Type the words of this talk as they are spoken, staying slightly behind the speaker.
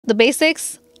the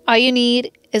basics. All you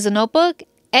need is a notebook.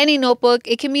 Any notebook.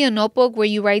 It can be a notebook where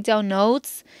you write down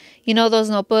notes. You know, those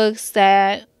notebooks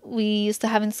that we used to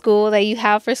have in school, that you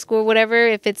have for school, whatever.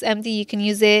 If it's empty, you can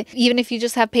use it. Even if you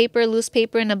just have paper, loose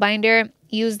paper in a binder,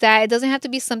 use that. It doesn't have to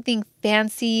be something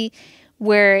fancy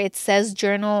where it says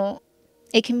journal.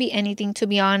 It can be anything, to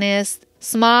be honest.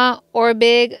 Small or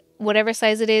big, whatever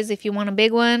size it is. If you want a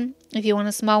big one, if you want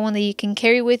a small one that you can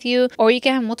carry with you, or you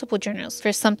can have multiple journals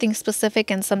for something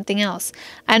specific and something else.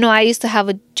 I know I used to have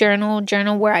a journal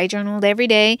where I journaled every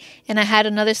day, and I had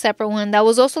another separate one that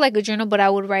was also like a journal, but I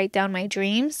would write down my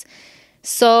dreams.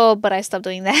 So, but I stopped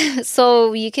doing that.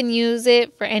 So you can use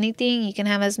it for anything. You can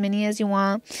have as many as you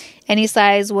want, any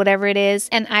size, whatever it is.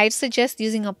 And I suggest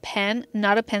using a pen,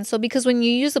 not a pencil, because when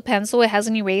you use a pencil, it has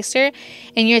an eraser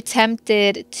and you're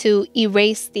tempted to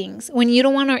erase things. When you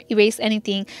don't want to erase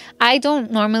anything, I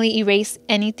don't normally erase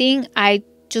anything. I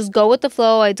just go with the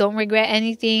flow. I don't regret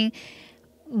anything.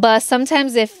 But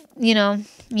sometimes if,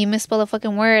 you misspell a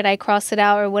fucking word, I cross it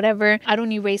out or whatever, I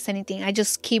don't erase anything. I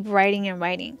just keep writing and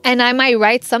writing. And I might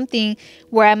write something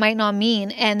where I might not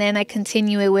mean, and then I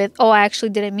continue it with, oh, I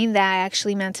actually didn't mean that. I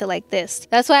actually meant it like this.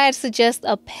 That's why I'd suggest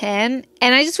a pen.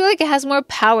 And I just feel like it has more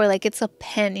power. Like it's a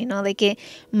pen, like it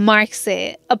marks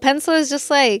it. A pencil is just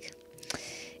like,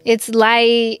 it's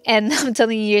light, and I'm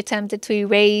telling you, you're tempted to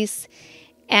erase.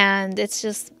 And it's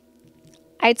just,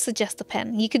 I'd suggest a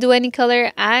pen. You could do any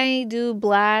color. I do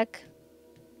black,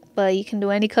 but you can do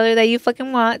any color that you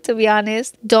fucking want, to be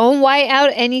honest. Don't white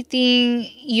out anything.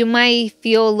 You might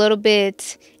feel a little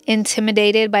bit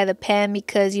intimidated by the pen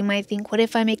because you might think, what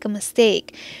if I make a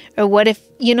mistake? Or what if,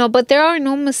 but there are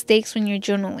no mistakes when you're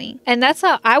journaling. And that's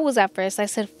how I was at first. I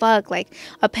said, fuck, like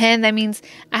a pen, that means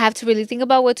I have to really think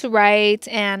about what to write,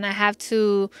 and I have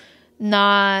to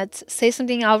not say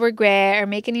something I'll regret or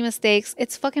make any mistakes.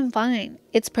 It's fucking fine.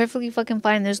 It's perfectly fucking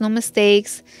fine. There's no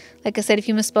mistakes. Like I said, if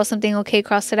you misspell something, okay,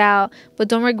 cross it out, but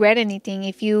don't regret anything.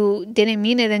 If you didn't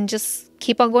mean it, then just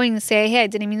keep on going and say, hey, I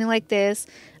didn't mean it like this.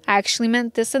 I actually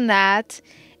meant this and that.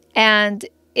 And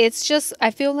it's just,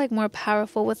 I feel like more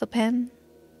powerful with a pen.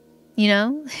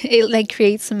 It like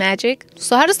creates some magic.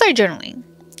 So how to start journaling?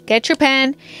 Get your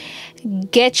pen.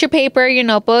 Get your paper, your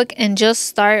notebook, and just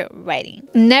start writing.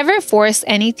 Never force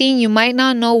anything. You might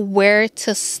not know where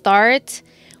to start,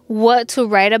 what to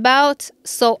write about.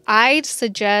 So I'd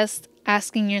suggest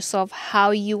asking yourself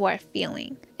how you are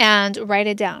feeling and write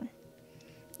it down.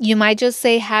 You might just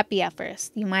say happy at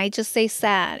first. You might just say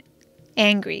sad,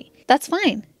 angry. That's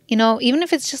fine. Even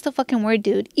if it's just a fucking word,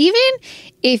 dude. Even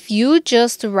if you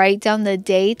just write down the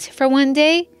date for one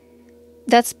day,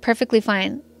 that's perfectly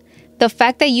fine. The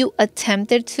fact that you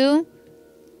attempted to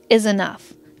is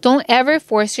enough. Don't ever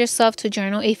force yourself to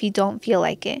journal if you don't feel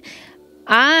like it.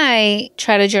 I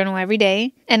try to journal every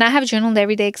day, and I have journaled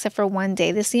every day except for one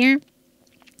day this year.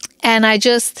 And I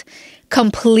just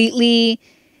completely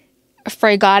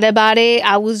forgot about it.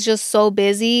 I was just so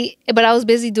busy, but I was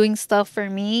busy doing stuff for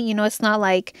me. It's not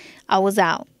like I was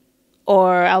out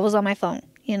or I was on my phone,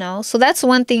 So that's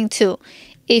one thing too.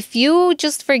 If you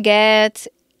just forget,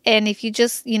 and if you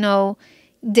just,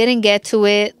 didn't get to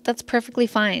it, that's perfectly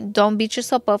fine. Don't beat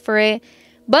yourself up for it.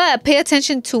 But pay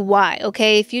attention to why,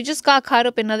 okay? If you just got caught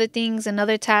up in other things and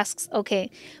other tasks,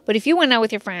 okay. But if you went out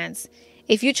with your friends,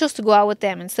 if you chose to go out with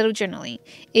them instead of journaling,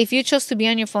 if you chose to be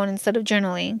on your phone instead of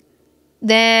journaling,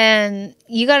 then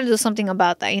you got to do something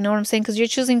about that. You know what I'm saying? Because you're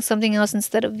choosing something else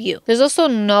instead of you. There's also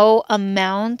no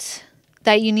amount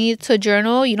that you need to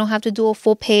journal. You don't have to do a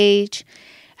full page,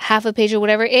 half a page, or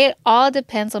whatever. It all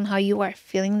depends on how you are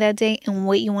feeling that day and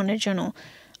what you want to journal.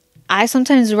 I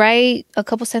sometimes write a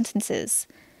couple sentences.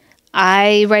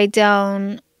 I write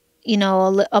down,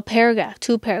 a paragraph,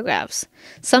 2 paragraphs.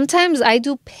 Sometimes I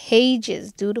do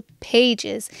pages,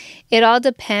 pages. It all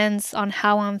depends on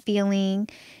how I'm feeling.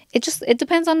 It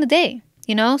depends on the day,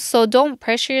 So don't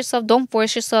pressure yourself. Don't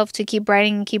force yourself to keep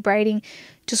writing and keep writing.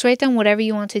 Just write down whatever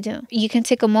you want to do. You can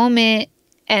take a moment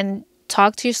and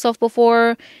talk to yourself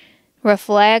before,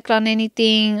 reflect on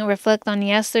anything, reflect on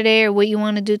yesterday or what you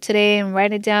want to do today and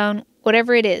write it down,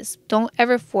 whatever it is. Don't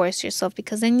ever force yourself,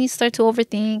 because then you start to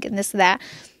overthink and this, that.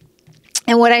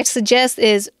 And what I suggest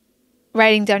is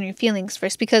writing down your feelings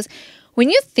first, because when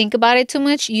you think about it too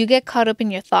much, you get caught up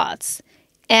in your thoughts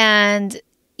and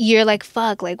you're like,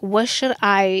 fuck, like what should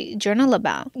I journal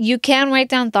about? You can write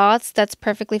down thoughts. That's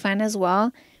perfectly fine as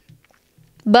well.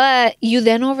 But you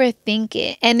then overthink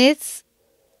it, and it's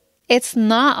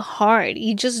not hard.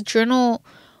 You just journal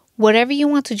whatever you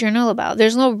want to journal about.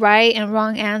 There's no right and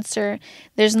wrong answer.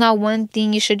 There's not one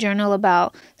thing you should journal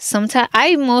about. Sometimes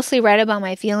I mostly write about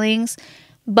my feelings,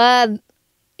 but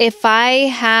if I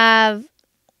have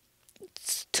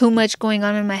too much going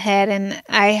on in my head, and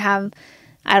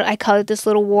I call it this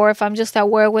little war. If I'm just at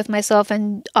war with myself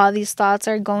and all these thoughts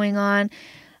are going on,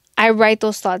 I write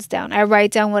those thoughts down. I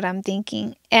write down what I'm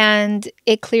thinking, and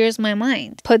it clears my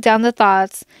mind. Put down the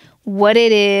thoughts, what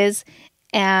it is,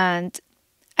 and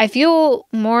I feel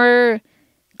more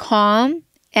calm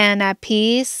and at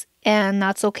peace and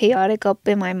not so chaotic up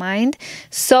in my mind.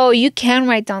 So you can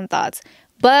write down thoughts.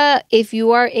 But if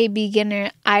you are a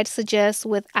beginner, I'd suggest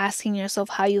with asking yourself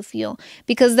how you feel,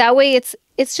 because that way it's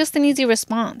just an easy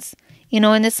response,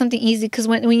 and it's something easy, because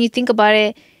when you think about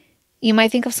it, you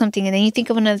might think of something and then you think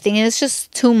of another thing, and it's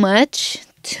just too much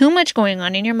going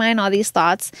on in your mind, all these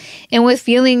thoughts. And with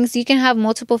feelings, you can have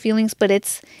multiple feelings, but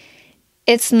it's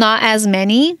not as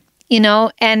many,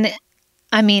 and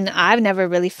I mean, I've never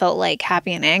really felt like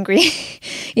happy and angry.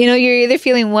 You're either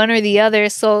feeling one or the other.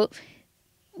 So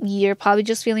you're probably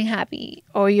just feeling happy,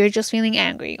 or you're just feeling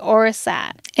angry or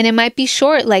sad. And it might be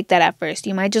short like that at first.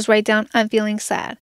 You might just write down, I'm feeling sad.